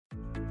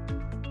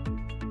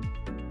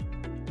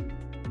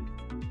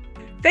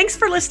Thanks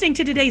for listening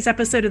to today's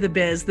episode of The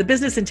Biz, the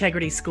Business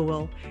Integrity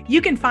School.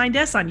 You can find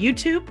us on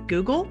YouTube,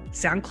 Google,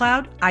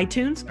 SoundCloud,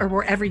 iTunes, or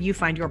wherever you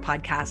find your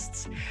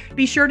podcasts.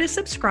 Be sure to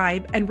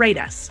subscribe and rate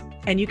us.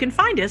 And you can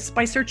find us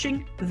by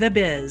searching The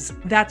Biz.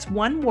 That's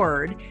one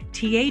word,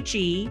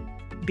 THEBIS,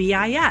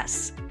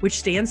 which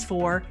stands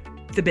for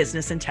The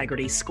Business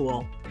Integrity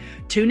School.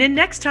 Tune in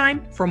next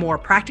time for more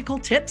practical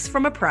tips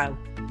from a pro.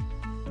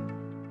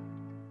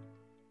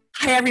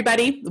 Hi,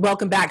 everybody.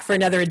 Welcome back for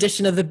another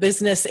edition of the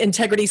Business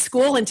Integrity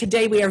School. And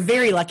today we are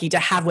very lucky to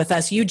have with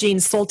us Eugene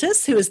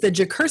Soltes, who is the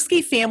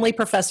Jakursky Family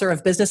Professor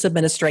of Business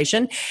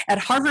Administration at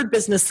Harvard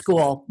Business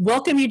School.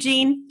 Welcome,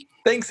 Eugene.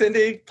 Thanks,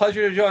 Cindy.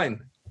 Pleasure to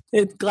join.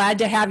 Glad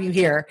to have you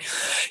here.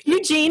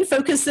 Eugene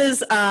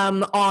focuses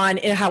on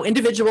how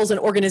individuals and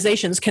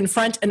organizations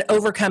confront and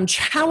overcome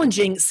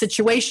challenging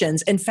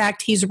situations. In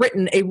fact, he's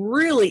written a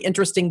really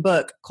interesting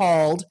book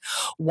called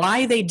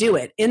Why They Do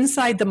It,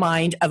 Inside the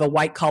Mind of a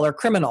White-Collar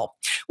Criminal,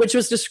 which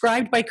was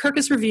described by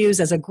Kirkus Reviews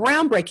as a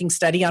groundbreaking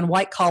study on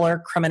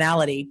white-collar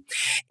criminality.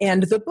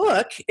 And the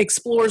book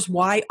explores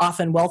why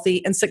often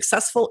wealthy and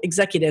successful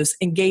executives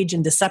engage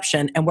in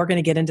deception. And we're going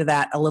to get into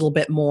that a little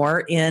bit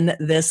more in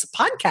this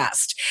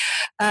podcast.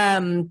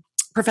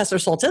 Professor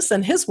Soltes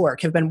and his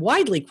work have been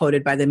widely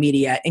quoted by the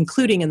media,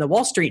 including in the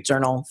Wall Street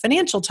Journal,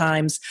 Financial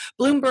Times,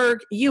 Bloomberg,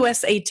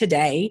 USA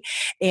Today,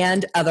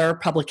 and other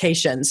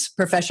publications.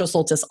 Professor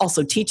Soltes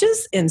also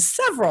teaches in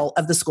several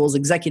of the school's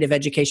executive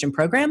education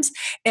programs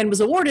and was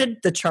awarded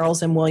the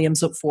Charles M.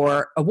 Williams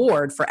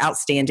Award for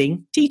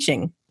Outstanding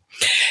Teaching.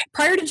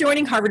 Prior to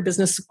joining Harvard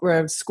Business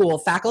School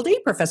faculty,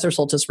 Professor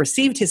Soltes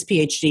received his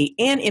PhD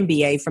and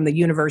MBA from the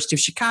University of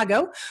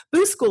Chicago,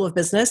 Booth School of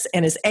Business,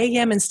 and his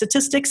AM in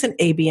Statistics and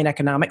AB in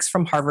Economics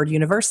from Harvard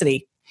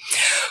University.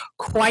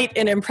 Quite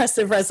an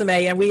impressive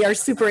resume, and we are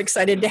super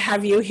excited to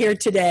have you here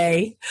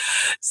today.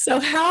 So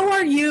how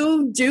are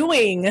you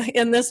doing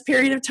in this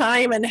period of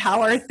time, and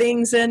how are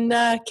things in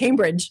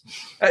Cambridge?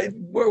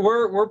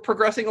 We're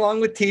progressing along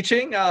with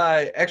teaching.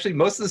 Actually,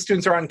 most of the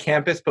students are on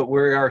campus, but we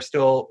are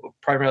still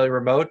primarily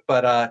remote,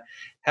 but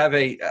have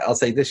I'll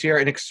say this year,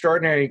 an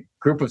extraordinary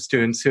group of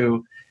students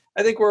who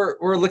I think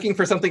we're looking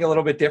for something a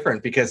little bit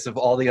different because of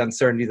all the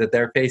uncertainty that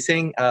they're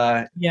facing.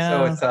 So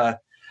it's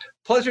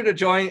pleasure to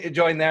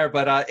join there,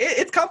 but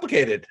it's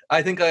complicated.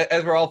 I think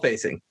as we're all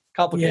facing,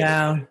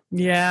 complicated.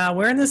 Yeah,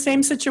 we're in the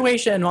same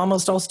situation.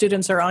 Almost all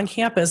students are on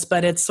campus,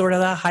 but it's sort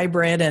of a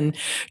hybrid and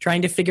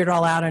trying to figure it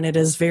all out, and it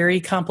is very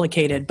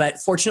complicated. But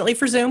fortunately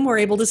for Zoom, we're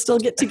able to still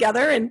get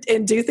together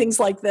and do things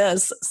like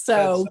this.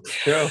 So. That's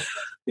true.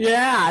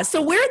 Yeah.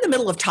 So we're in the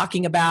middle of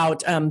talking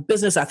about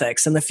business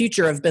ethics and the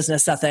future of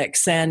business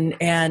ethics and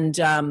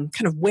kind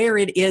of where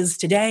it is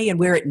today and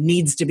where it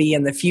needs to be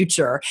in the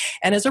future.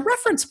 And as a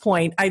reference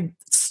point, I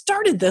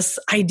started this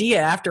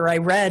idea after I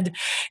read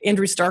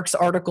Andrew Stark's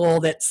article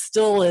that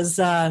still is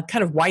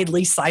kind of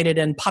widely cited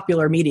in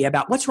popular media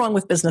about what's wrong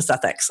with business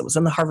ethics. It was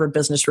in the Harvard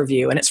Business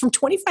Review, and it's from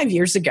 25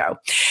 years ago.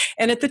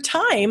 And at the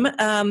time,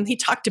 he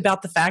talked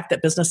about the fact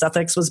that business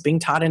ethics was being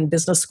taught in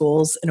business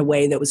schools in a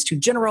way that was too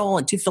general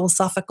and too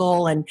philosophical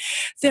and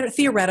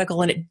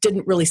theoretical, and it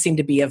didn't really seem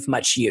to be of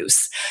much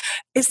use.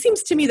 It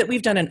seems to me that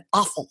we've done an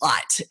awful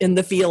lot in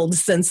the field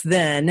since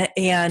then,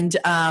 and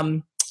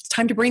it's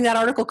time to bring that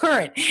article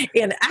current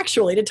and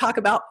actually to talk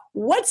about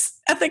what's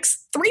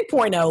ethics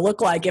 3.0 look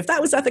like. If that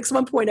was ethics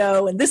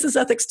 1.0 and this is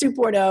ethics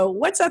 2.0,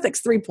 what's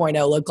ethics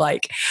 3.0 look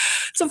like?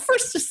 So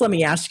first, just let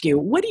me ask you,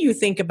 what do you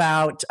think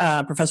about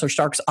Professor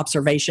Stark's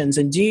observations,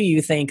 and do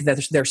you think that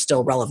they're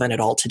still relevant at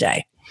all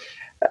today?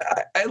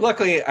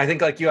 Luckily, I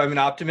think like you, I'm an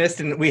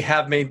optimist, and we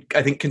have made,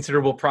 I think,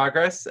 considerable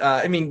progress.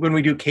 I mean, when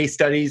we do case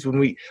studies,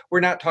 we're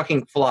not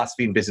talking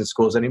philosophy in business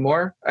schools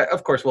anymore.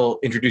 Of course, we'll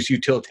introduce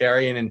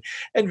utilitarian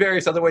and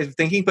various other ways of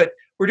thinking, but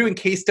we're doing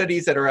case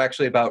studies that are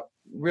actually about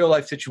real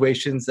life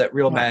situations that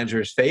real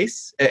managers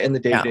face in the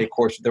day-to-day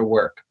course of their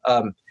work.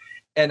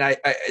 And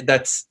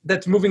that's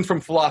moving from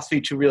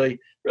philosophy to really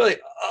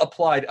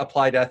applied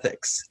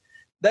ethics.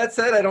 That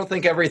said, I don't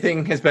think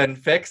everything has been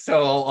fixed,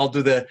 so I'll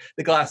do the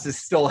glass is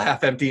still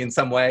half empty in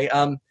some way.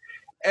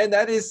 And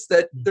that is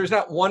that there's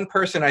not one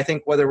person, I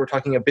think, whether we're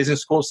talking a business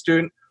school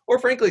student or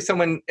frankly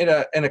someone in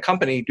a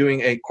company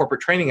doing a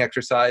corporate training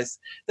exercise,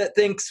 that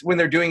thinks when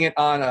they're doing it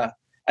on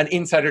an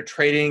insider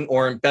trading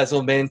or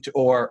embezzlement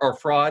or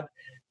fraud,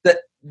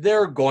 that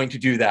they're going to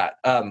do that.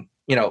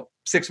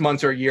 6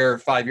 months or a year,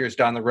 5 years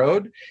down the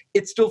road,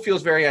 it still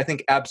feels very, I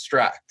think,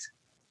 abstract.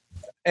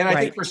 And I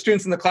think for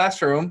students in the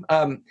classroom,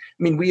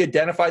 we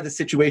identify the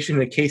situation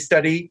in a case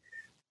study.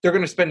 They're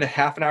going to spend a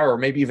half an hour or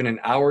maybe even an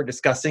hour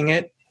discussing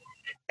it.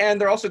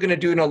 And they're also going to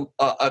do it in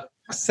a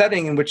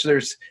setting in which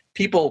there's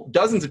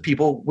dozens of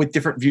people with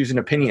different views and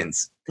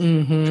opinions.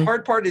 Mm-hmm. The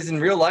hard part is in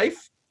real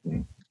life,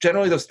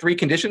 generally those three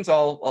conditions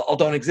all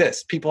don't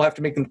exist. People have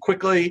to make them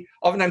quickly,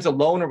 oftentimes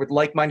alone or with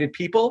like-minded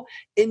people.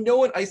 And no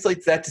one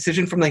isolates that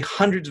decision from the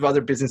hundreds of other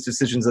business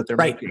decisions that they're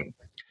making.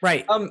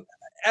 Right.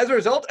 As a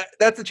result,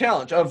 that's a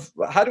challenge of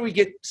how do we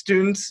get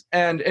students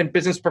and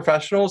business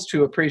professionals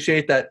to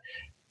appreciate that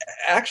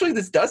actually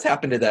this does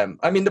happen to them.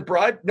 I mean, the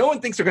bribe, no one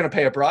thinks they're going to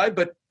pay a bribe,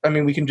 but I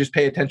mean, we can just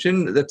pay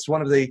attention. That's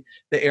one of the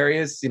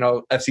areas,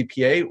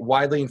 FCPA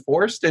widely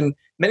enforced, and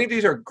many of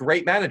these are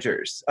great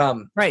managers.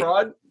 Right.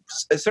 Fraud,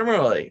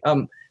 similarly,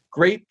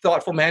 great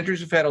thoughtful managers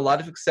who've had a lot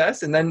of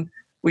success, and then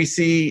we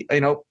see,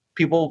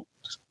 people,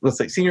 let's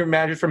say senior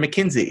managers from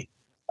McKinsey,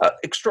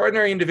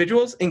 extraordinary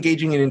individuals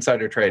engaging in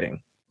insider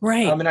trading.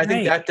 Right. And I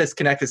think that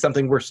disconnect is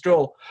something we're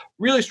still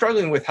really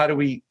struggling with. How do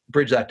we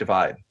bridge that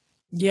divide?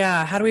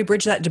 Yeah. How do we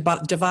bridge that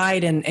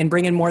divide and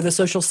bring in more of the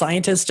social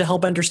scientists to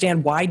help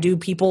understand why do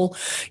people,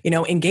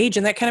 engage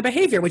in that kind of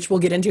behavior, which we'll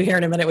get into here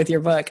in a minute with your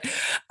book.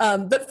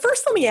 But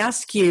first, let me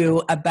ask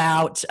you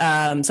about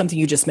something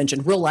you just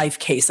mentioned, real life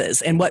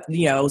cases and what,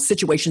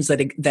 situations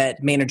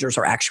that managers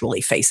are actually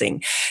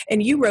facing.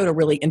 And you wrote a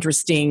really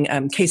interesting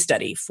case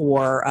study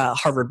for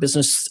Harvard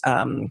Business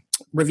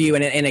Review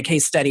and a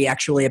case study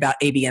actually about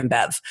AB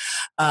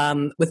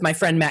InBev with my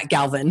friend Matt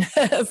Galvin,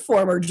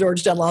 former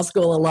Georgetown Law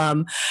School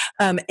alum.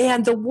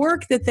 And the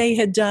work that they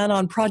had done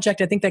on project,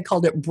 I think they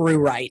called it Brew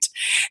Right,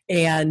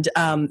 and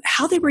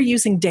how they were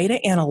using data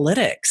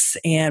analytics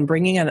and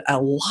bringing a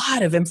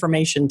lot of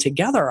information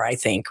together, I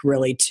think,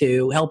 really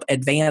to help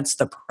advance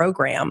the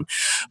program.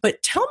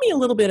 But tell me a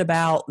little bit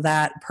about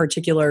that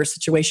particular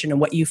situation and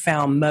what you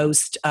found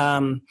most,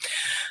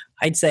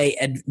 I'd say,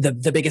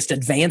 the biggest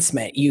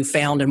advancement you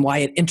found and why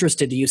it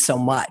interested you so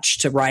much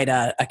to write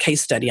a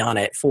case study on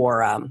it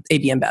for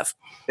AB InBev.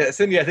 Yeah,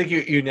 Cindy, I think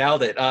you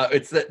nailed it.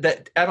 It's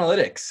that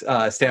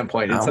analytics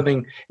standpoint. It's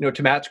something,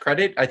 to Matt's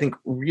credit, I think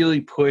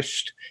really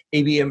pushed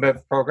AB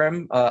InBev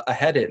program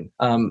ahead in.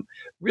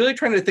 Really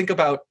trying to think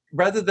about,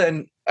 rather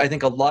than, I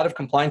think a lot of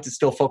compliance is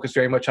still focused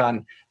very much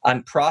on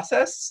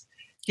process,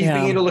 being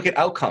able to look at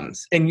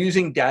outcomes and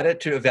using data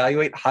to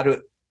evaluate how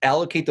to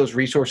allocate those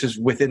resources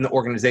within the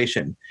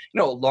organization.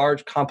 A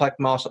large, complex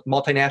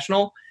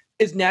multinational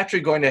is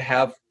naturally going to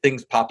have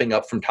things popping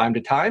up from time to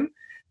time.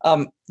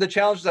 The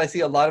challenge is I see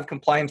a lot of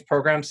compliance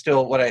programs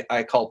still what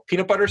I call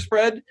peanut butter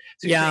spread.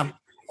 So you take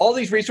all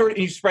these resources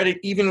and you spread it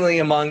evenly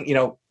among,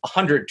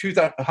 100,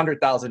 200,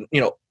 100,000,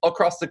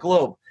 across the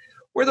globe,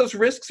 where those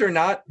risks are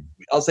not,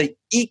 I'll say,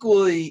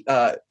 equally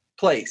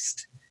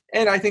placed.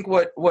 And I think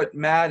what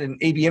Matt and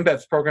AB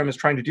InBev's program is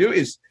trying to do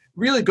is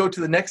really go to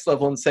the next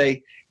level and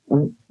say,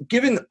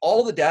 given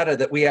all the data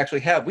that we actually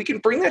have, we can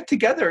bring that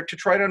together to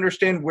try to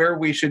understand where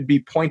we should be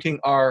pointing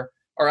our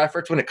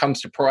efforts when it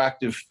comes to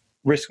proactive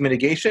risk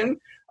mitigation,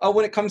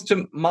 when it comes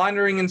to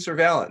monitoring and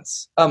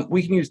surveillance.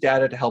 We can use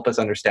data to help us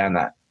understand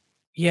that.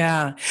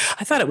 Yeah,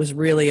 I thought it was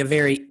really a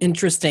very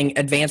interesting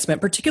advancement,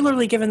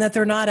 particularly given that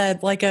they're not a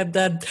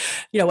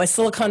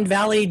Silicon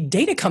Valley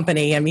data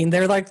company. I mean,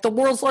 they're like the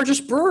world's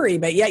largest brewery,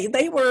 but yeah,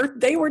 they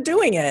were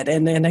doing it,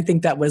 and I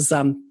think that was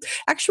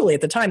actually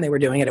at the time they were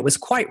doing it. It was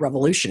quite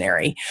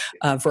revolutionary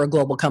for a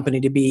global company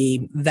to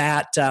be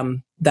that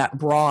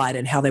broad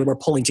and how they were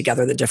pulling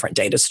together the different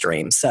data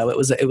streams. So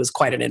it was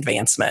quite an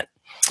advancement.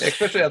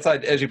 Especially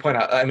outside, as you point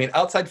out, I mean,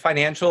 outside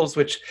financials,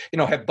 which,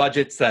 have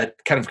budgets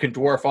that kind of can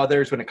dwarf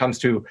others when it comes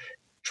to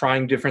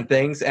trying different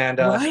things. And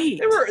they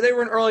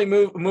were an early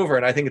mover.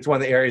 And I think it's one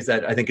of the areas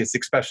that I think is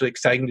especially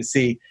exciting to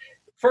see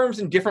firms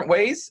in different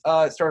ways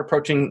start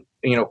approaching,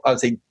 I would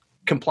say,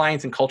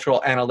 compliance and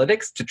cultural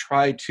analytics to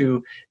try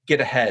to get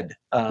ahead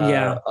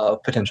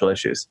of potential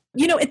issues.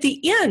 At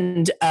the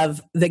end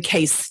of the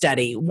case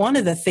study, one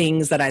of the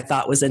things that I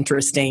thought was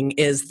interesting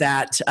is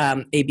that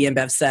AB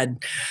InBev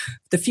said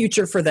the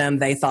future for them,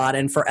 they thought,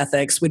 and for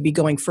ethics would be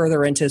going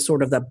further into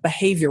sort of the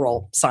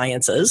behavioral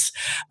sciences,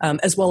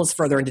 as well as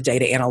further into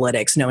data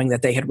analytics, knowing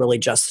that they had really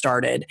just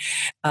started.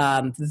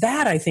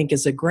 That, I think,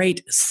 is a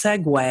great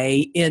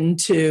segue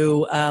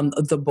into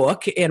the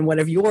book and one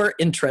of your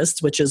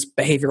interests, which is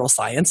behavioral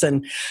science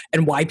and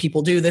why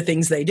people do the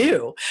things they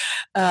do.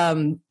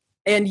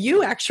 And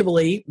you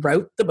actually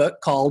wrote the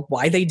book called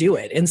Why They Do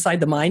It,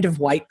 Inside the Mind of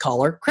White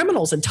Collar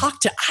Criminals, and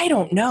talked to, I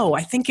don't know,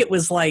 I think it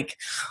was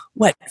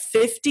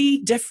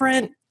 50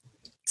 different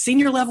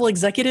senior level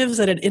executives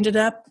that had ended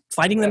up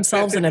finding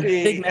themselves in a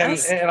big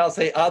mess. And I'll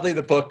say, oddly,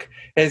 the book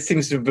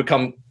seems to have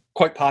become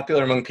quite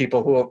popular among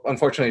people who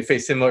unfortunately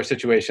face similar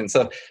situations.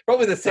 So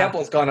probably the sample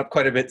has gone up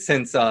quite a bit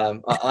since,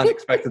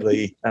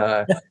 unexpectedly,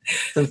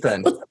 since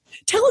then. Well,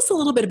 tell us a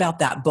little bit about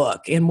that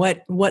book and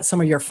what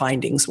some of your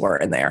findings were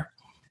in there.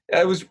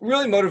 I was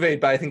really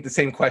motivated by, I think, the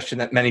same question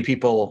that many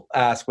people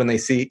ask when they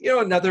see,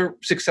 another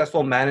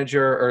successful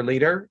manager or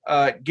leader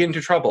get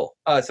into trouble,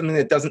 something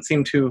that doesn't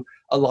seem to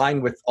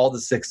align with all the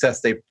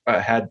success they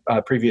had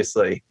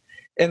previously.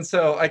 And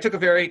so I took a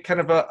very kind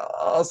of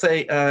I'll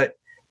say,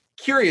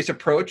 curious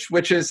approach,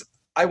 which is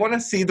I want to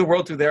see the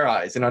world through their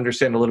eyes and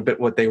understand a little bit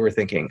what they were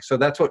thinking. So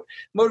that's what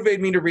motivated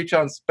me to reach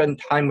out and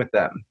spend time with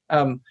them.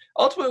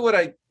 Ultimately, what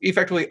I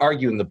effectively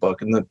argue in the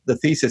book and the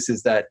thesis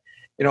is that,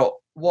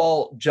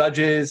 while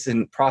judges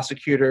and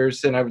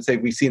prosecutors, and I would say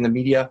we see in the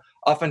media,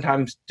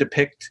 oftentimes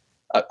depict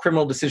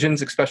criminal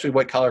decisions, especially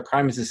white-collar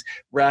crime, as this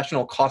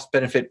rational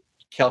cost-benefit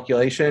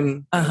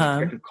calculation,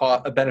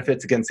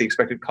 benefits against the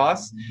expected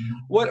costs.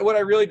 What I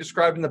really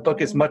describe in the book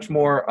is much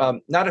more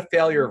not a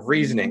failure of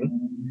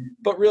reasoning,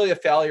 but really a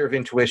failure of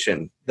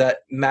intuition, that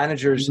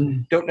managers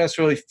don't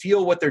necessarily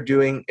feel what they're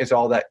doing is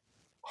all that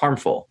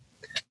harmful.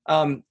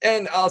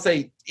 And I'll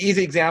say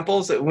easy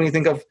examples when you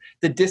think of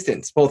the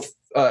distance, both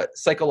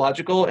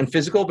psychological and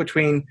physical,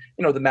 between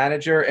the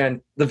manager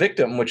and the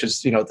victim, which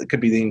is that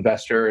could be the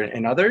investor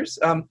and others.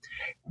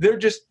 They're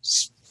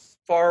just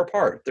far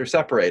apart. They're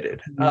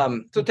separated.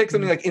 So take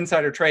something like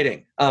insider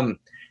trading.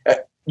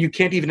 You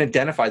can't even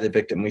identify the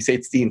victim. We say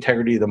it's the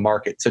integrity of the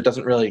market, so it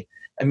doesn't really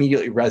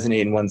immediately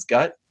resonate in one's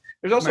gut.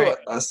 There's also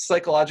a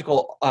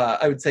psychological,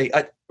 I would say,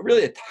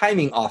 really a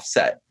timing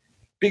offset.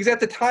 Because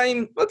at the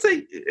time, let's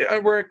say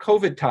we're at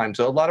COVID time,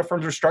 so a lot of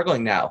firms are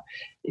struggling now.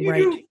 You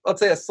do, let's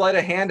say, a sleight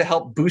of hand to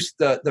help boost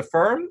the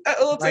firm.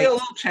 Let's say a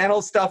little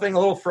channel stuffing, a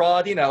little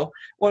fraud,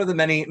 one of the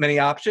many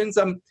options.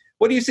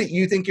 What do you see?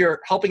 You think you're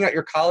helping out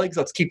your colleagues?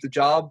 Let's keep their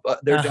job a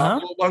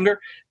little longer.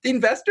 The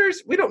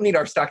investors, we don't need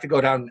our stock to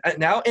go down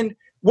now. And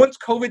once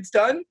COVID's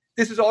done,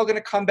 this is all going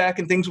to come back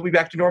and things will be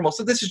back to normal.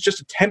 So this is just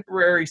a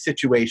temporary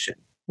situation.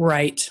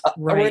 Right.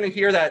 We're going to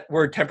hear that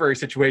word temporary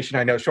situation,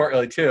 I know,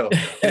 shortly too,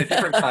 in a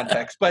different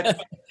context. But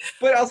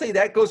I'll say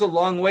that goes a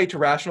long way to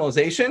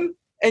rationalization.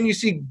 And you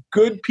see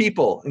good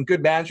people and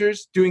good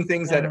managers doing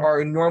things that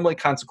are normally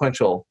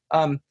consequential.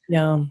 But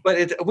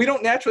we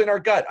don't naturally in our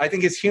gut. I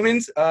think as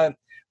humans,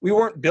 we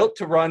weren't built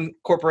to run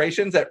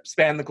corporations that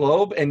span the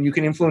globe and you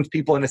can influence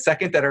people in a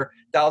second that are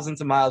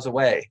thousands of miles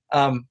away.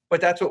 But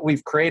that's what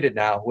we've created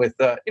now with,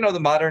 the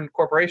modern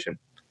corporation.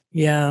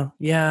 Yeah.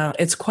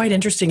 It's quite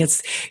interesting.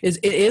 It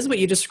is what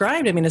you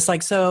described. I mean, it's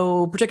like,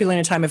 so particularly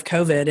in a time of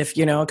COVID, if,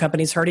 a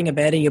company's hurting a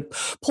bit and you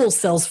pull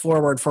sales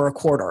forward for a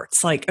quarter,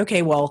 it's like,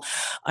 okay, well,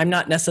 I'm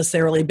not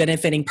necessarily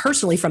benefiting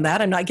personally from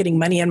that. I'm not getting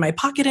money in my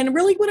pocket. And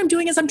really what I'm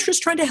doing is I'm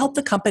just trying to help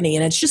the company,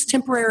 and it's just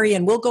temporary,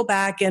 and we'll go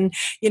back and,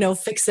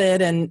 fix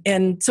it.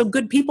 And so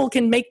good people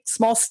can make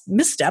small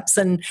missteps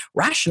and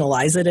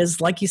rationalize it as,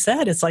 like you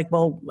said, it's like,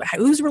 well,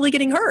 who's really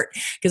getting hurt?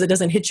 Because it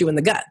doesn't hit you in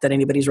the gut that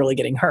anybody's really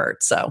getting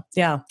hurt. So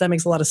yeah. That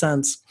makes a lot of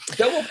sense.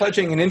 Double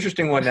pledging, an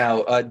interesting one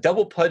now.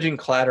 Double pledging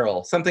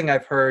collateral, something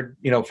I've heard,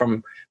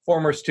 from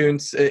former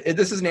students.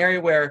 This is an area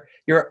where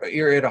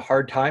you're at a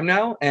hard time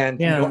now, and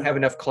you don't have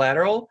enough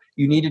collateral.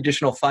 You need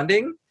additional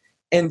funding,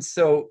 and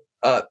so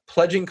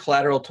pledging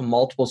collateral to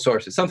multiple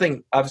sources,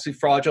 something obviously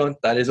fraudulent,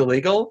 that is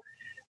illegal.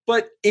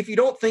 But if you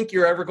don't think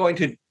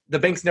the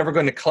bank's never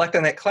going to collect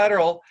on that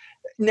collateral,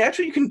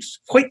 naturally you can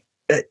quite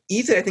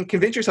easy, I think,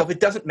 convince yourself it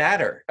doesn't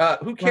matter.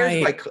 Who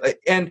cares?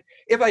 And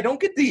if I don't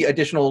get the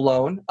additional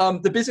loan,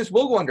 the business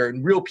will go under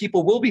and real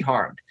people will be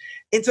harmed.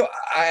 And so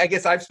I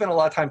guess I've spent a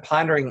lot of time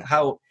pondering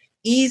how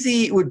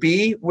easy it would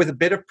be with a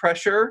bit of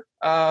pressure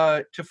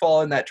to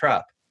fall in that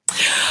trap.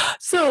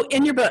 So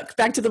in your book,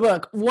 back to the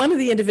book, one of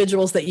the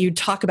individuals that you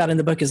talk about in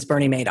the book is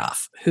Bernie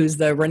Madoff, who's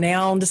the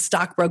renowned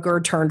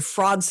stockbroker turned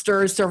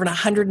fraudster, serving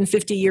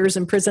 150 years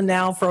in prison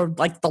now for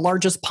like the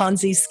largest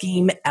Ponzi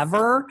scheme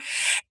ever.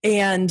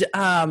 And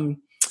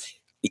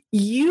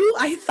you,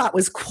 I thought,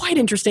 was quite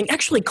interesting,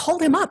 actually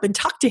called him up and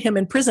talked to him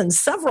in prison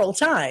several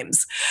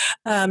times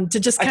to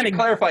just kind of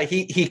clarify.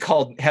 He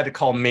had to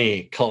call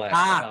me, Colette.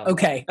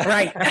 Okay,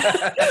 right.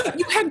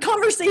 You had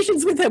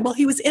conversations with him while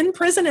he was in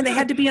prison, and they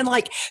had to be in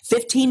like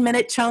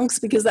 15-minute chunks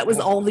because that was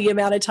all the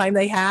amount of time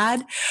they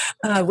had,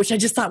 which I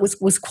just thought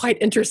was quite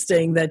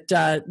interesting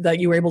that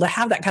you were able to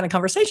have that kind of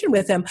conversation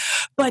with him.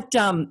 But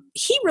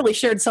he really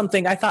shared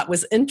something I thought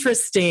was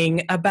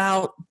interesting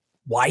about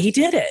why he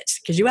did it,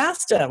 because you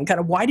asked him kind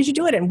of, why did you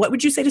do it? And what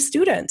would you say to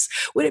students?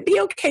 Would it be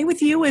okay with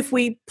you if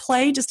we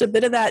play just a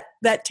bit of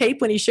that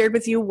tape when he shared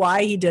with you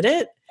why he did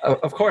it?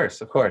 Of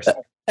course.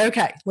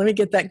 Okay. Let me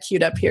get that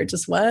queued up here.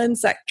 Just one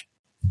sec.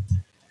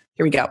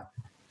 Here we go.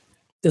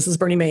 This is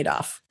Bernie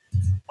Madoff.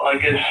 I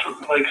guess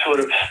like sort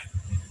of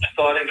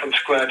starting from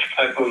scratch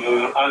type of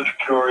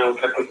entrepreneurial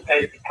type of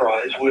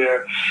enterprise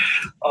where,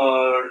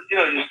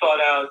 you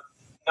start out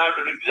not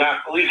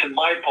exactly, at least in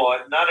my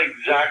part, not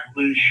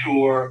exactly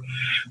sure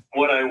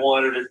what I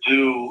wanted to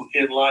do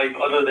in life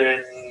other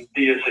than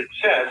be a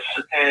success.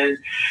 And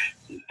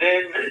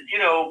then,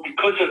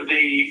 because of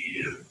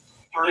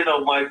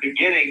my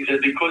beginnings, and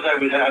because I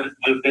would have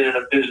been in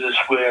a business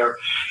where,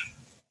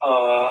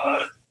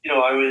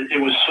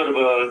 it was sort of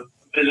a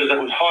business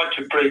that was hard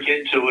to break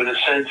into in a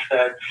sense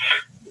that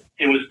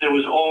it was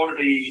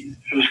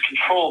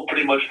controlled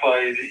pretty much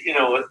by,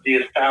 the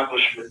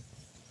establishment.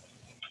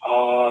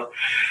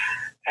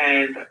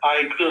 And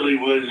I clearly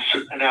was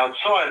an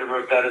outsider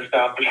of that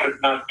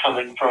establishment, not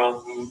coming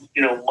from,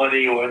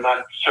 money, or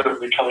not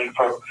certainly coming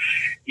from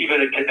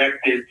even a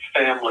connected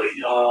family.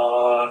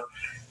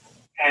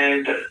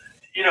 And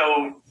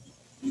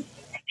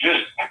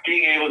just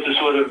being able to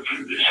sort of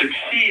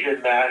succeed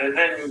in that. And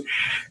then,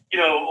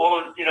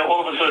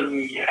 all of a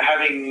sudden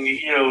having,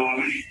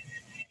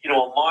 a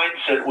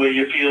mindset where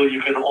you feel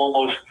you can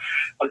almost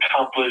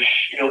accomplish,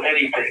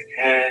 anything.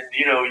 And,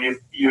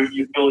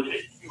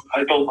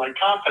 I built my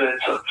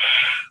confidence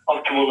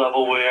up to a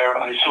level where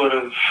I sort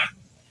of,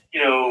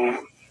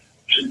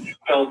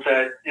 felt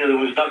that, there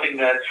was nothing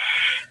that,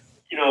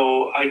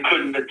 I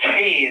couldn't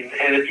attain.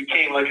 And it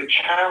became like a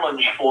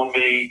challenge for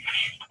me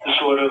to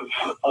sort of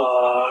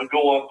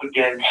go up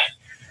against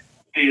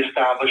the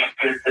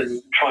establishment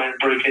and try and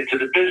break into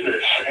the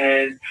business.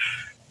 And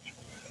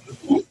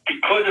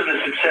because of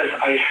the success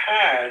I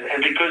had,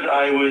 and because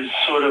I was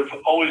sort of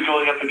always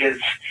going up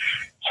against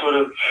sort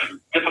of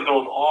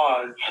difficult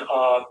odds,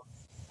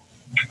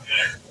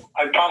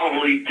 I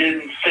probably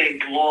didn't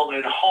think long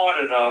and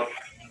hard enough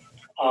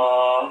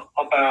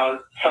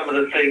about some of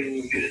the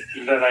things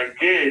that I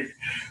did,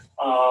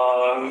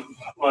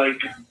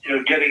 like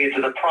getting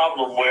into the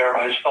problem where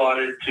I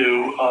started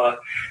to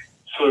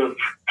sort of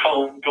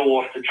go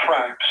off the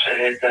tracks,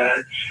 and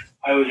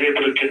I was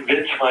able to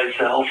convince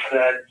myself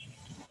that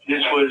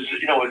this was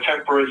a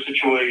temporary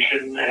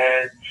situation,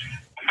 and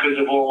because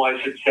of all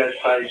my success,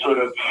 I sort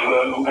of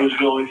was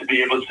going to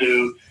be able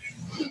to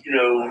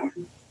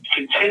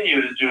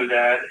continue to do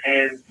that,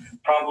 and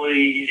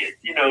probably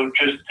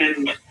just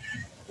didn't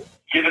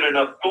give it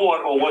enough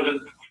thought, or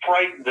wasn't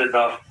frightened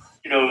enough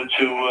to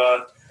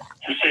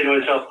say to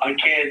myself, I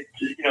can't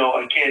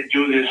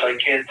do this, I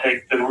can't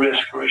take the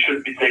risk, or I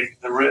shouldn't be taking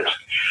the risk,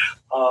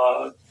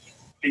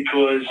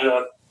 because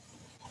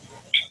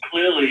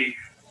clearly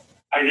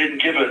I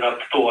didn't give enough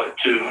thought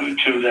to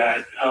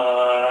that.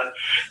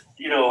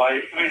 In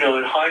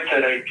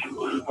hindsight,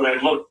 when I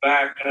look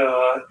back,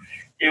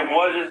 it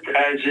wasn't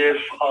as if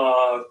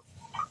I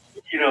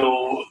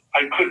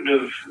couldn't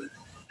have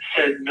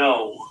said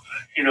no.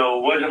 It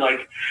wasn't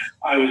like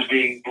I was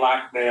being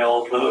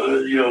blackmailed,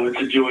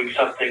 into doing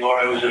something, or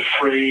I was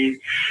afraid,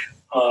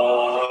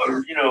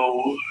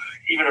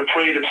 even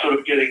afraid of sort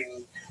of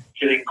getting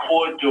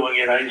caught doing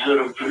it. I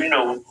sort of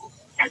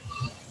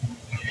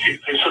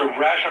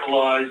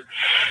rationalized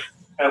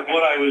that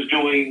what I was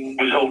doing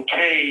was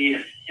okay.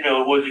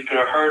 It wasn't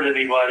going to hurt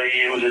anybody.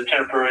 It was a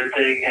temporary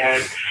thing,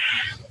 and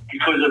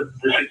because of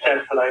the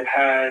success that I've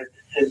had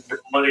and the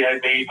money I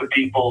made for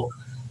people,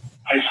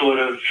 I sort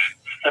of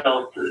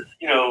felt,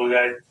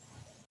 that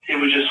it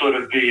would just sort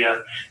of be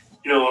a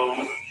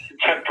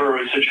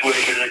temporary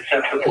situation,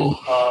 acceptable.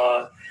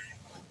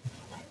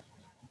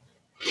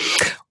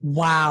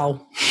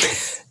 Wow.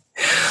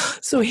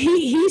 So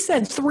he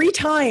said 3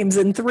 times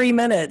in 3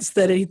 minutes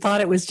that he thought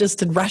it was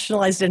just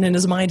rationalized it in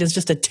his mind as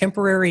just a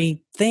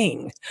temporary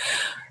thing.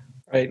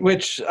 Right,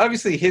 which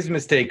obviously his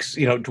mistakes,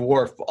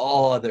 dwarf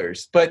all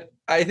others. But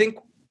I think,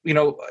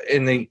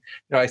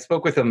 I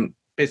spoke with him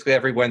basically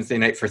every Wednesday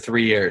night for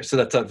 3 years. So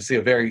that's obviously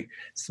a very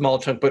small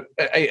chunk, but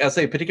I'll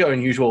say particularly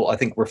unusual, I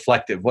think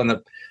reflective. One of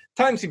the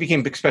times he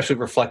became especially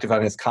reflective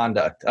on his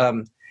conduct.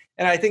 And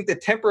I think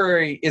that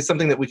temporary is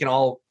something that we can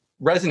all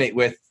resonate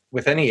with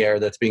any error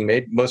that's being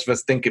made. Most of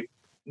us think it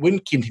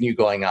wouldn't continue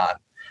going on.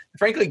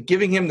 Frankly,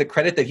 giving him the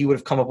credit that he would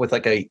have come up with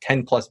like a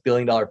 $10+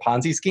 billion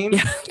Ponzi scheme,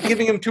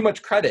 giving him too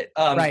much credit.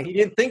 Right. He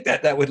didn't think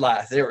that would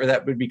last or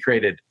that would be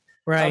created.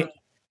 Right.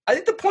 I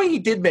think the point he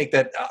did make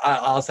that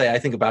I'll say I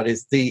think about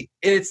is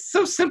it's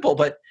so simple,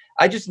 but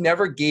I just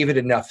never gave it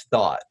enough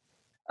thought.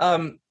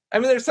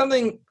 There's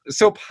something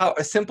so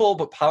simple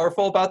but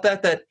powerful about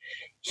that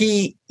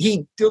he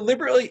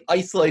deliberately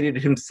isolated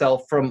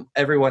himself from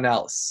everyone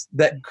else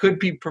that could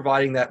be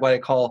providing that what I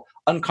call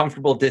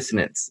uncomfortable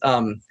dissonance.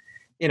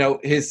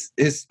 His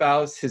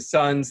spouse, his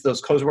sons,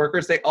 those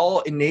co-workers, they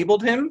all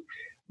enabled him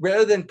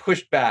rather than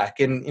pushed back.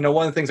 And,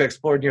 one of the things I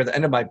explored near the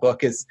end of my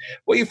book is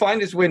what you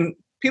find is when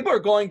people are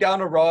going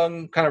down a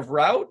wrong kind of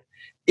route,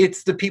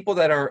 it's the people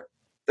that are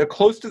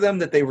close to them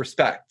that they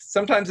respect.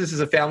 Sometimes this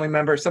is a family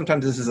member,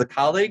 sometimes this is a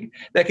colleague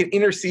that can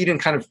intercede and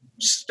kind of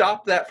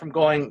stop that from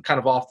going kind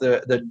of off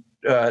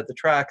the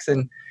tracks.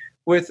 And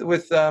with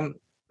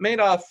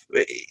Madoff,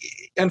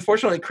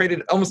 unfortunately,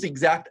 created almost the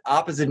exact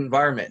opposite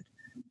environment.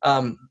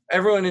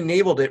 Everyone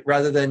enabled it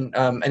rather than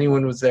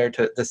anyone was there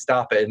to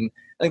stop it. And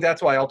I think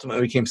that's why ultimately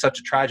it became such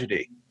a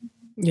tragedy.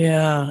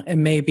 Yeah,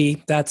 and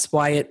maybe that's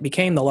why it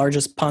became the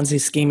largest Ponzi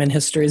scheme in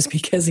history, is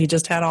because he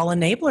just had all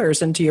enablers.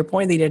 And to your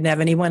point, he didn't have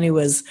anyone who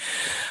was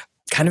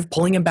kind of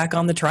pulling him back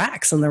on the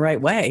tracks in the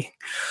right way.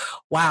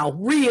 Wow,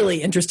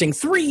 really interesting.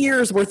 3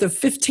 years worth of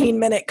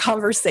 15-minute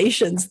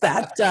conversations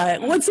that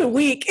once a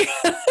week.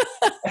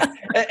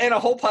 And a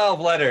whole pile of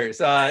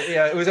letters.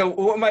 It was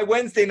my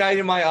Wednesday night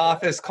in my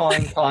office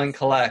calling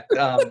collect.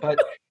 But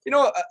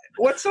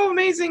what's so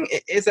amazing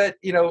is that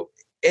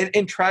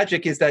and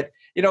tragic is that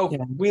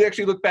we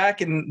actually look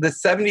back in the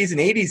 70s and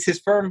 80s. His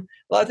firm,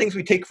 a lot of things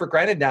we take for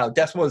granted now: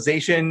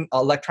 decimalization,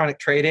 electronic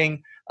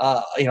trading,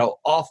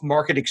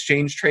 off-market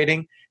exchange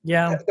trading.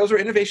 Yeah, those were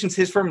innovations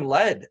his firm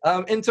led.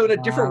 And so in a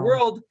different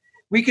world,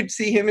 we could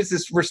see him as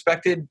this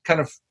respected kind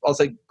of, I'll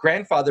say,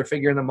 grandfather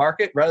figure in the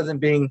market, rather than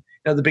being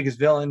the biggest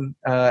villain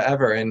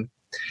ever. And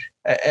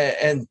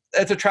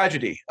that's a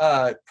tragedy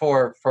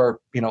for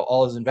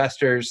all his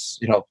investors,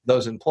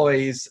 those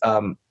employees,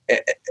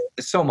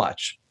 so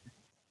much.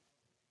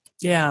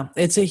 Yeah,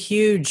 it's a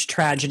huge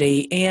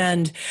tragedy.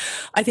 And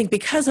I think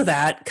because of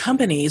that,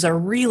 companies are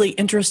really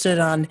interested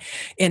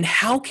in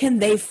how can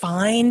they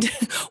find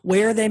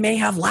where they may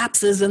have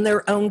lapses in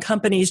their own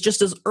companies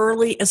just as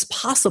early as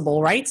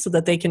possible, right? So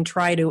that they can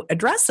try to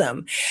address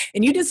them.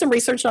 And you did some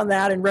research on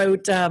that and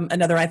wrote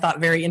another, I thought,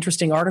 very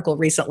interesting article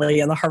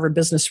recently in the Harvard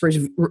Business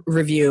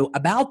Review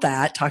about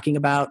that, talking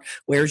about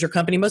where's your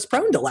company most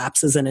prone to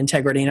lapses in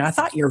integrity. And I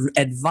thought your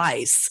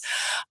advice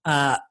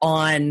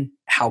on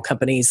how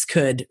companies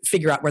could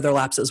figure out where their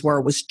lapses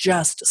were was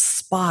just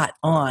spot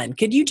on.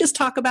 Could you just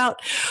talk about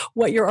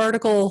what your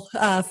article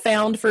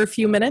found for a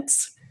few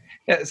minutes?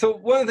 Yeah, so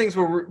one of the things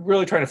we're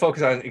really trying to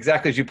focus on,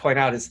 exactly as you point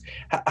out, is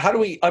how do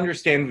we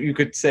understand, you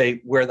could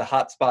say, where the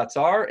hot spots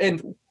are,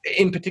 and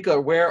in particular,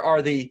 where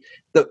are the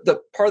part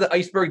of the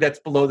iceberg that's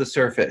below the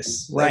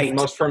surface? Right. I mean,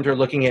 most firms are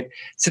looking at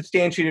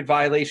substantiated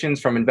violations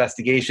from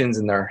investigations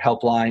in their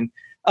helpline.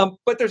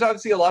 But there's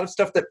obviously a lot of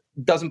stuff that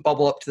doesn't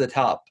bubble up to the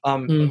top.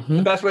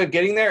 The best way of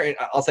getting there, and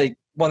I'll say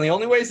one of the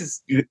only ways,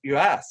 is you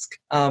ask.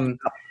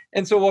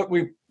 And so what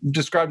we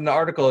described in the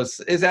article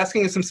is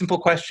asking some simple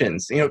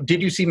questions.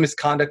 Did you see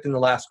misconduct in the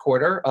last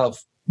quarter of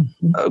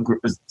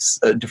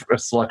a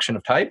selection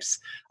of types?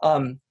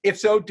 If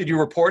so, did you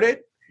report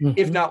it?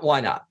 If not,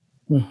 why not?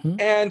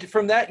 And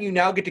from that, you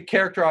now get to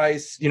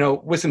characterize,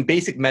 with some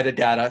basic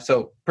metadata.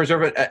 So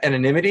preserve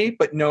anonymity,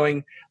 but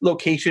knowing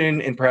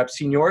location and perhaps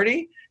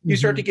seniority. You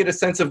start to get a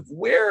sense of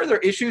where are there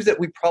issues that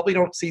we probably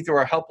don't see through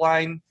our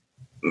helpline,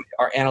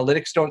 our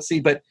analytics don't see,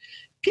 but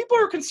people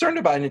are concerned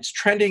about, and it's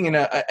trending in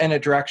a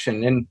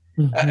direction.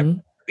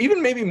 And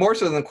even maybe more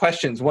so than the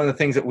questions, one of the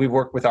things that we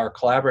work with our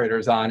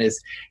collaborators on is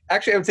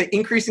actually, I would say,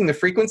 increasing the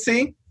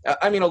frequency.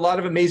 A lot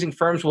of amazing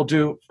firms will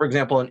do, for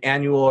example, an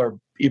annual or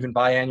even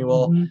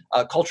biannual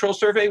cultural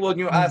survey. Well,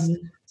 you ask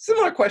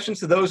similar questions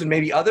to those and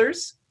maybe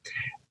others.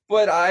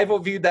 But I've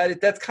viewed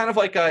that's kind of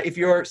like if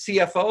your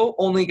CFO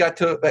only got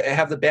to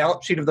have the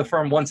balance sheet of the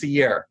firm once a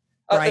year.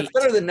 Right. That's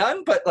better than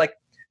none, but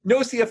no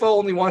CFO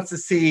only wants to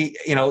see,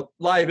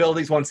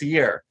 liabilities once a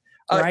year.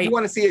 Right. You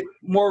want to see it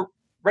more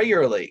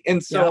regularly.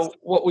 And so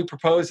what we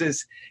propose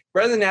is,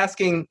 rather than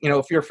asking,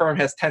 if your firm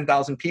has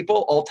 10,000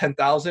 people, all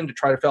 10,000 to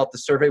try to fill out the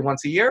survey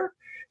once a year,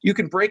 you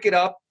can break it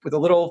up with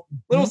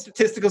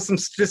some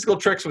statistical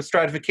tricks with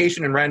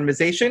stratification and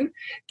randomization,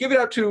 give it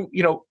out to,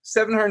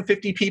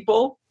 750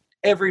 people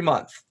every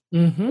month,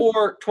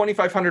 or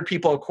 2,500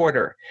 people a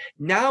quarter.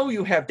 Now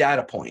you have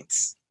data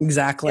points.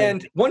 Exactly.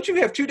 And once you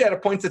have two data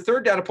points, the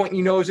third data point,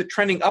 is it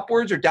trending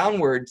upwards or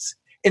downwards?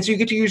 And so you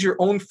get to use your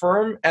own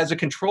firm as a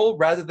control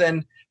rather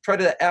than try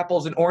to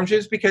apples and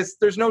oranges, because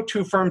there's no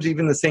two firms,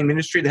 even in the same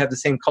industry, that have the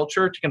same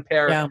culture to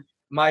compare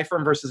my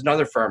firm versus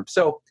another firm.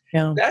 So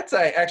that's,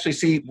 I actually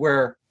see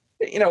where,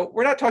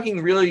 we're not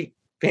talking really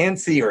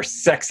fancy or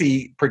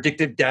sexy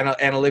predictive data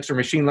analytics or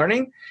machine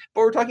learning,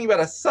 but we're talking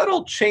about a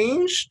subtle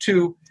change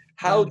to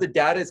how the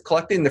data is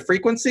collected in the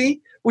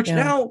frequency, which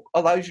now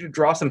allows you to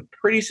draw some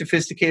pretty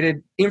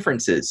sophisticated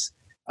inferences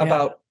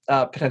about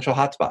potential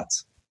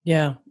hotspots.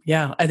 Yeah.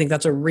 I think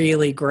that's a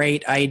really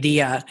great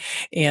idea.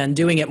 And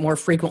doing it more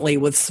frequently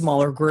with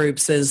smaller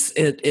groups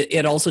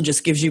it also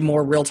just gives you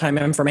more real-time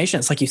information.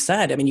 It's like you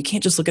said, you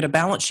can't just look at a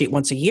balance sheet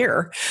once a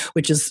year,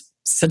 which is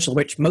essentially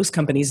which most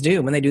companies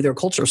do when they do their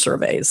culture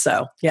surveys.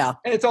 So, yeah.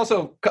 And it's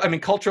also,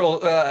 cultural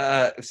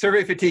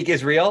survey fatigue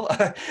is real.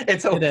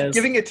 And so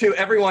giving it to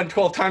everyone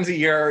 12 times a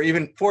year or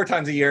even 4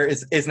 times a year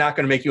is not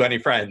going to make you any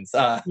friends.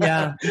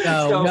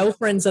 No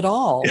friends at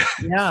all.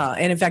 Yeah.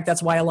 And in fact,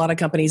 that's why a lot of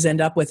companies end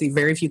up with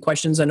very few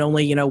questions and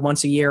only,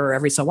 once a year or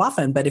every so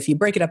often. But if you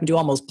break it up and do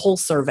almost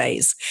pulse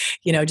surveys,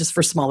 just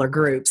for smaller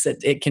groups,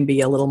 it can be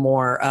a little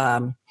more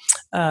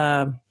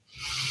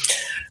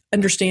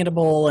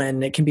understandable,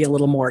 and it can be a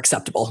little more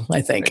acceptable, I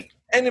think.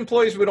 And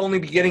employees would only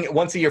be getting it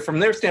once a year.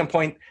 From their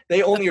standpoint,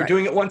 they only are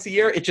doing it once a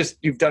year. It's just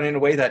you've done it in a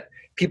way that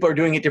people are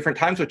doing it different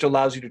times, which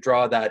allows you to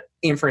draw that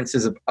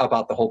inferences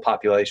about the whole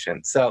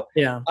population. So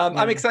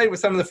I'm excited with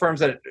some of the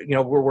firms that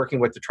we're working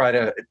with to try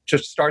to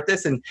just start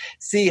this and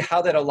see how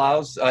that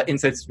allows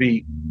insights to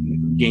be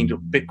gained a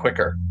bit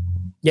quicker.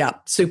 Yeah,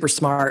 super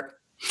smart.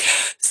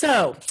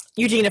 So,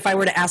 Eugene, if I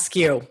were to ask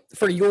you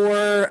for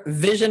your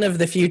vision of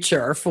the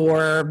future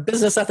for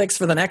business ethics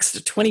for the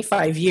next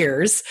 25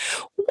 years,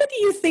 what do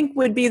you think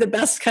would be the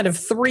best kind of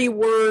 3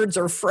 words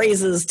or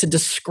phrases to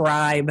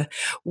describe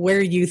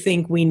where you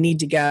think we need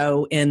to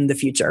go in the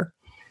future?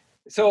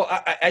 So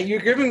you're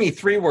giving me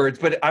 3 words,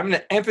 but I'm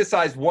going to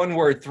emphasize one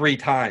word 3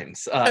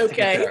 times.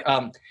 Okay.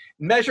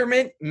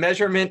 Measurement.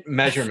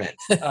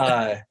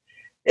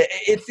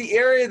 It's the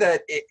area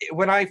that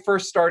when I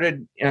first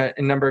started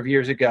a number of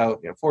years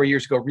ago, 4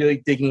 years ago, really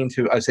digging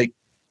into, I would say,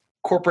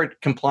 corporate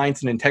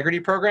compliance and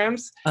integrity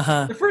programs.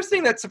 The first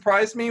thing that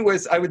surprised me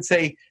was, I would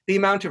say, the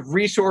amount of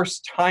resource,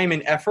 time,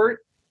 and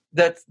effort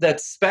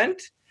that's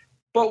spent,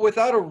 but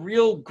without a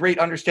real great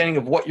understanding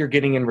of what you're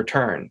getting in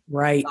return.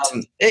 Right.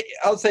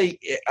 I'll say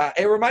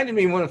it reminded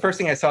me, one of the first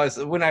things I saw is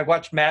when I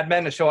watched Mad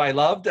Men, a show I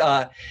loved,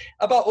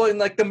 about when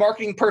the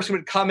marketing person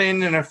would come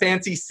in a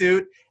fancy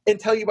suit and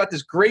tell you about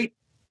this great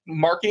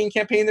marketing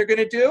campaign they're going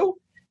to do.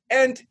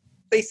 And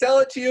they sell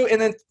it to you,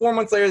 and then 4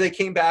 months later, they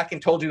came back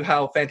and told you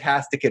how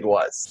fantastic it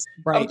was.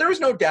 Right. There was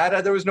no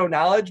data, there was no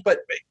knowledge, but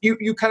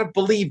you kind of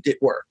believed it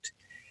worked.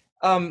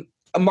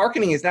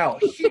 Marketing is now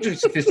a hugely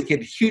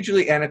sophisticated,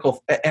 hugely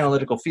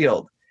analytical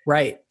field.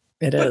 Right.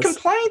 It is. But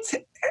compliance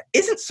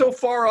isn't so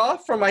far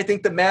off from, I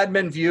think, the Mad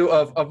Men view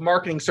of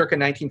marketing circa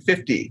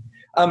 1950.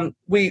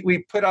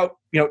 We put out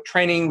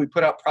training, we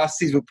put out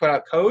processes, we put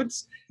out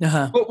codes,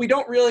 but we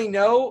don't really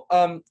know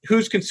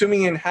who's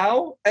consuming and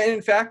how. And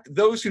in fact,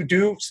 those who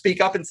do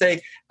speak up and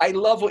say, I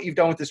love what you've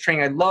done with this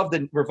training, I love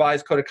the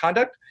revised code of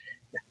conduct,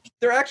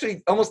 they're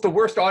actually almost the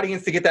worst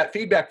audience to get that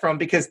feedback from,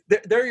 because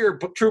they're your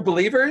true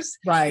believers.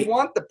 Right. You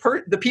want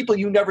the people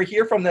you never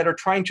hear from that are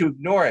trying to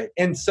ignore it.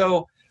 And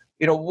so,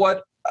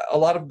 what a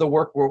lot of the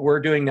work we're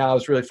doing now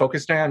is really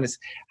focused on is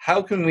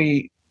how can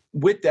we,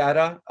 with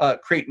data,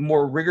 create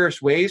more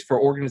rigorous ways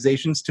for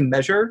organizations to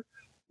measure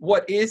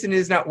what is and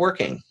is not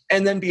working,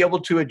 and then be able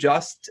to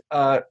adjust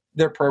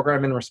their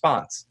program in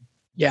response.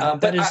 Yeah,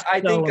 but I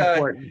think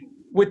important.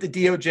 With the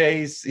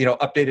DOJ's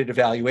updated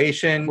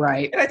evaluation,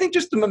 right, and I think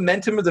just the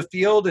momentum of the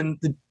field and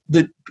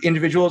the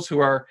individuals who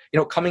are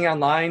coming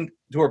online,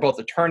 who are both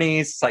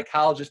attorneys,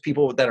 psychologists,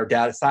 people that are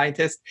data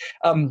scientists.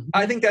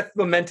 I think that's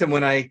momentum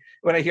when I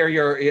hear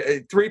your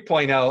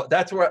 3.0.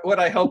 That's what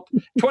I hope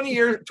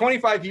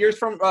 25 years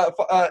from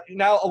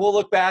now, we'll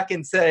look back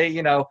and say,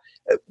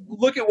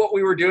 look at what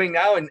we were doing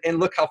now and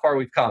look how far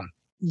we've come.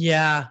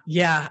 Yeah,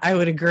 I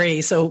would agree.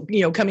 So,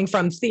 coming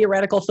from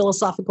theoretical,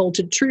 philosophical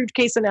to true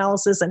case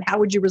analysis and how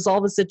would you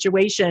resolve a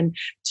situation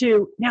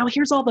to now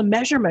here's all the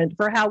measurement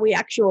for how we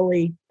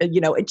actually,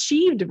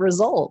 achieved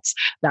results.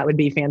 That would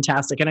be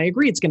fantastic. And I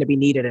agree it's going to be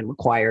needed and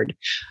required.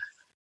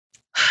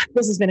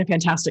 This has been a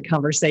fantastic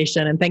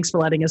conversation, and thanks for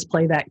letting us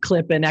play that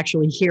clip and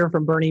actually hear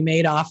from Bernie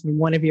Madoff in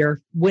one of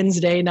your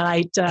Wednesday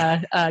night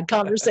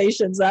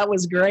conversations. That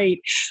was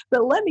great.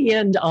 But let me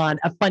end on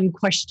a fun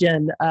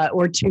question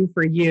or two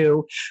for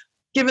you.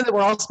 Given that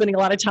we're all spending a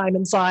lot of time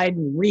inside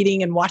and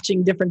reading and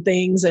watching different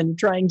things and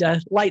trying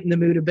to lighten the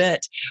mood a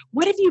bit,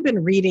 what have you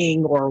been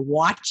reading or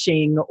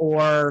watching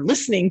or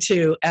listening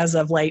to as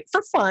of late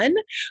for fun,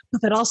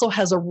 but that also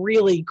has a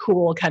really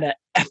cool kind of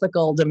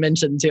ethical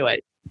dimension to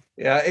it?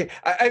 Yeah,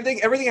 I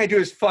think everything I do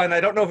is fun.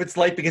 I don't know if it's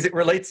light because it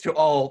relates to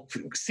all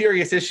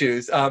serious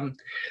issues.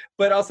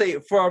 But I'll say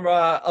from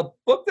a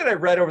book that I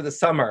read over the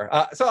summer.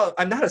 So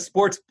I'm not a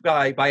sports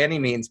guy by any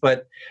means,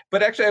 but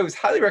actually I was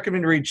highly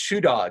recommended to read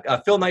Shoe Dog,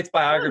 Phil Knight's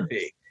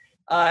biography.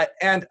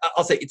 And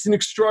I'll say it's an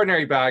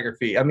extraordinary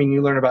biography. I mean,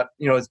 you learn about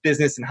his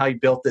business and how he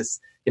built this,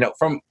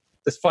 from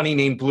this funny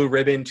name Blue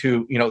Ribbon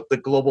to the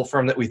global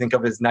firm that we think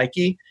of as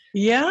Nike.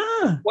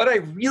 Yeah. What I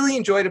really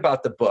enjoyed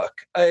about the book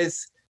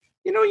is,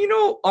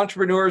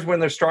 entrepreneurs,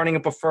 when they're starting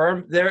up a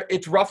firm,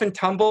 it's rough and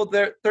tumble.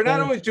 They're not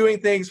always doing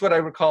things what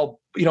I would call,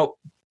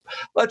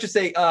 let's just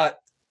say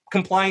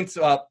compliance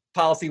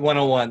policy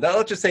 101.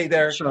 Let's just say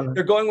they're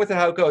going with it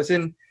how it goes.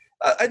 And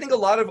I think a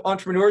lot of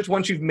entrepreneurs,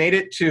 once you've made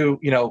it to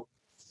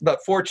the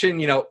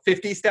Fortune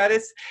 50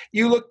 status,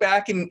 you look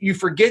back and you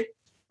forget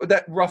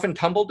that rough and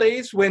tumble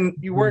days when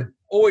you weren't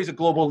always a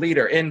global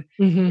leader. And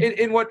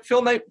in what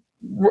Phil Knight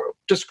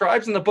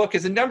describes in the book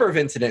is a number of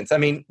incidents. I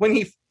mean, when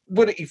he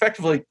would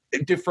effectively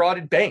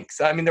defrauded banks.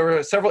 I mean, there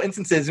were several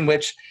instances in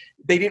which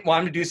they didn't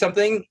want him to do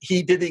something.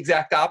 He did the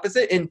exact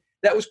opposite, and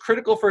that was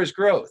critical for his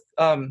growth.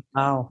 And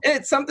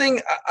it's something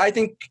I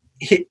think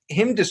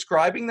him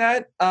describing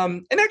that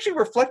and actually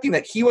reflecting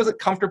that he wasn't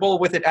comfortable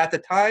with it at the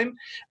time,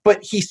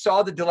 but he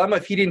saw the dilemma.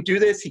 If he didn't do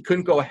this, he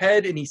couldn't go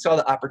ahead, and he saw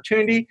the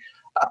opportunity.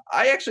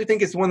 I actually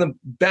think it's one of the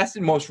best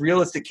and most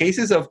realistic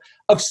cases of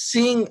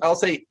seeing, I'll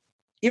say,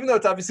 even though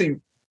it's obviously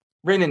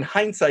written in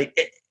hindsight,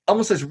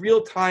 almost as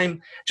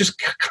real-time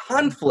just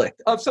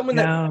conflict of someone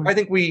that I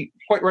think we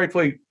quite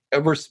rightfully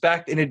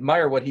respect and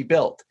admire what he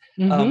built.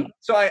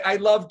 So I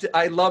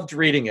loved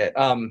reading it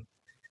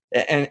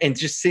and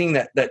just seeing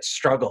that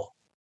struggle.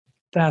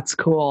 That's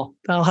cool.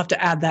 I'll have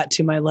to add that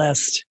to my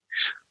list.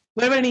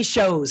 What about any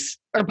shows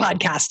or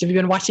podcasts? Have you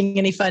been watching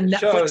any fun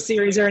Netflix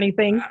series or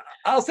anything?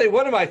 I'll say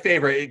one of my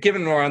favorite,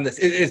 given we're on this,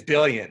 is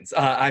Billions.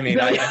 I think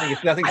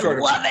it's nothing short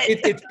of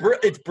it.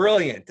 It's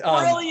brilliant.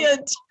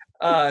 Brilliant.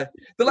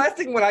 The last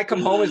thing when I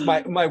come home is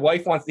my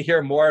wife wants to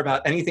hear more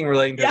about anything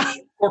relating to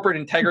corporate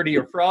integrity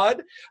or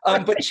fraud.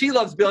 But she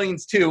loves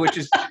Billions too, which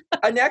is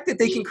an act that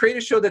they can create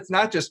a show that's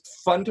not just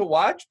fun to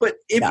watch, but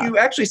if you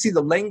actually see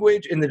the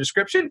language in the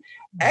description,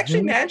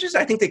 actually manages,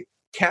 I think, to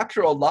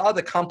capture a lot of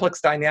the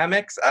complex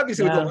dynamics,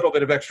 obviously with a little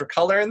bit of extra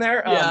color in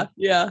there. I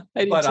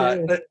do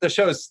too. The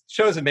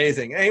show's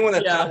amazing. Anyone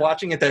that's not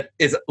watching it that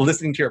is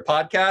listening to your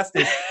podcast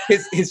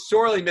is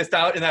sorely missed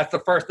out, and that's the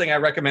first thing I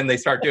recommend they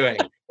start doing.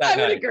 I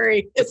would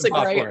agree. It's a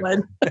great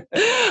one.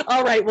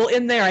 All right. Well,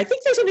 in there, I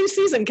think there's a new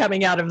season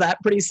coming out of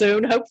that pretty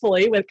soon,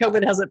 hopefully, with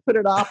COVID hasn't put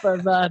it off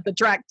of the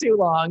track too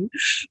long.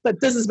 But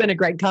this has been a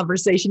great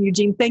conversation.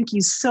 Eugene, thank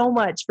you so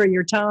much for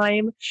your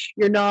time,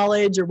 your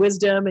knowledge, your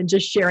wisdom, and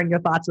just sharing your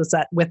thoughts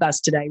with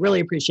us today. Really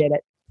appreciate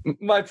it.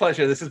 My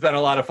pleasure. This has been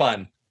a lot of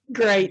fun.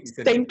 Great.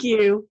 Thank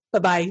you.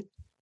 Bye-bye.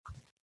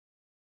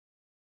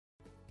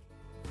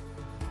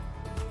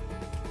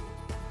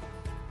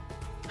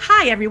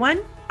 Hi,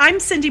 everyone. I'm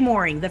Cindy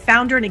Moehring, the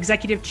founder and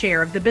executive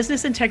chair of the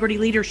Business Integrity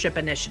Leadership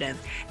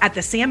Initiative at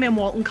the Sam M.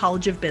 Walton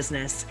College of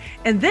Business.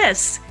 And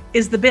this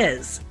is The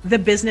Biz, the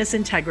Business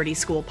Integrity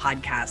School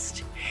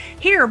podcast.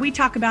 Here, we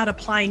talk about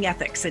applying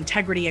ethics,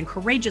 integrity, and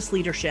courageous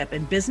leadership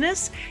in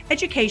business,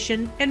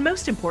 education, and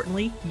most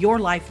importantly, your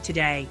life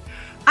today.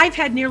 I've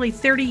had nearly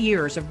 30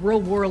 years of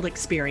real-world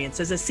experience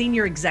as a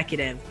senior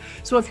executive.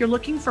 So if you're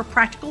looking for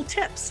practical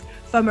tips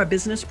from a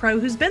business pro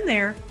who's been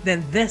there,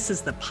 then this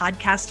is the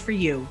podcast for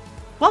you.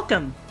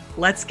 Welcome.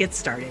 Let's get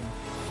started.